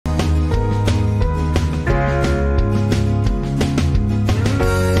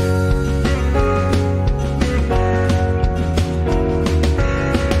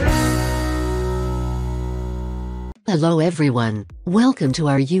Hello everyone, welcome to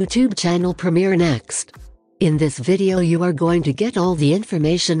our YouTube channel Premiere Next. In this video you are going to get all the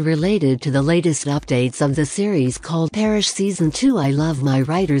information related to the latest updates of the series called Parish Season 2. I love my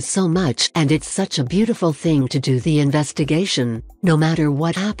writers so much and it's such a beautiful thing to do the investigation, no matter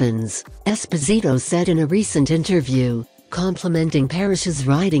what happens, Esposito said in a recent interview, complimenting Parish's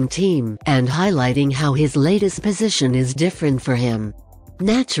writing team and highlighting how his latest position is different for him.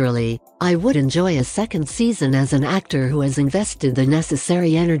 Naturally, I would enjoy a second season as an actor who has invested the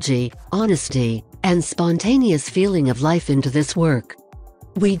necessary energy, honesty, and spontaneous feeling of life into this work.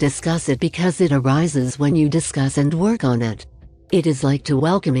 We discuss it because it arises when you discuss and work on it. It is like to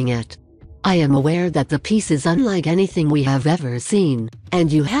welcoming it. I am aware that the piece is unlike anything we have ever seen,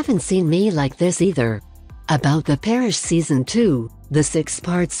 and you haven't seen me like this either. About the Parish Season 2, the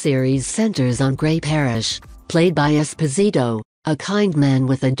 6-part series centers on Gray Parish, played by Esposito, a kind man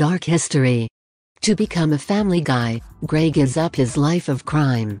with a dark history. To become a family guy, Gray gives up his life of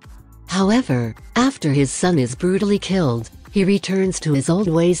crime. However, after his son is brutally killed, he returns to his old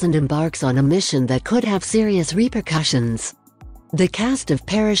ways and embarks on a mission that could have serious repercussions. The cast of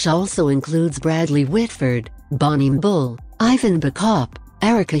Parish also includes Bradley Whitford, Bonnie Bull, Ivan Bacop,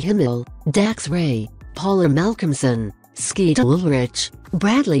 Erica Himmel, Dax Ray, Paula Malcolmson, Skeet Ulrich,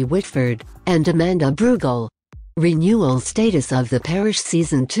 Bradley Whitford, and Amanda Brugel. Renewal status of the Parish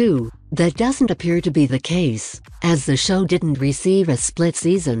Season 2, that doesn't appear to be the case, as the show didn't receive a split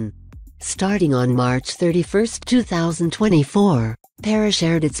season. Starting on March 31, 2024, Parish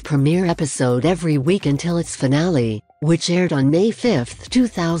aired its premiere episode every week until its finale, which aired on May 5,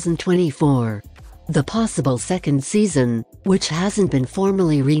 2024. The possible second season, which hasn't been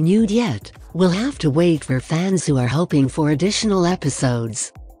formally renewed yet, will have to wait for fans who are hoping for additional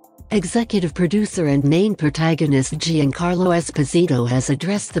episodes. Executive producer and main protagonist Giancarlo Esposito has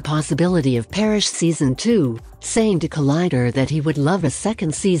addressed the possibility of Parish Season 2, saying to Collider that he would love a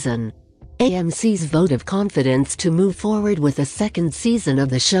second season. AMC's vote of confidence to move forward with a second season of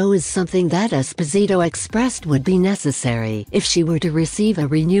the show is something that Esposito expressed would be necessary if she were to receive a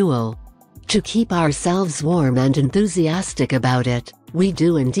renewal. To keep ourselves warm and enthusiastic about it, we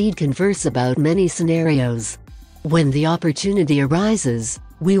do indeed converse about many scenarios. When the opportunity arises,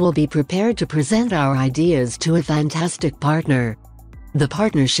 we will be prepared to present our ideas to a fantastic partner. The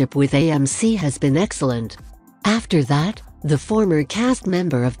partnership with AMC has been excellent. After that, the former cast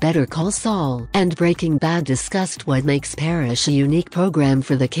member of Better Call Saul and Breaking Bad discussed what makes Parish a unique program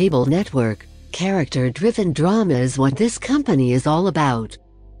for the cable network. Character-driven drama is what this company is all about.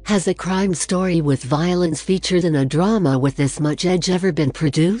 Has a crime story with violence featured in a drama with this much edge ever been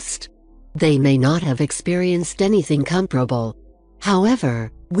produced? They may not have experienced anything comparable.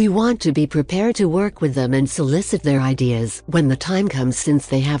 However, we want to be prepared to work with them and solicit their ideas when the time comes, since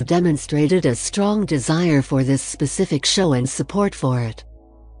they have demonstrated a strong desire for this specific show and support for it.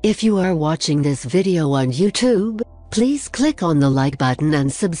 If you are watching this video on YouTube, please click on the like button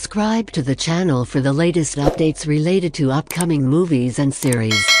and subscribe to the channel for the latest updates related to upcoming movies and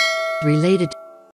series. Related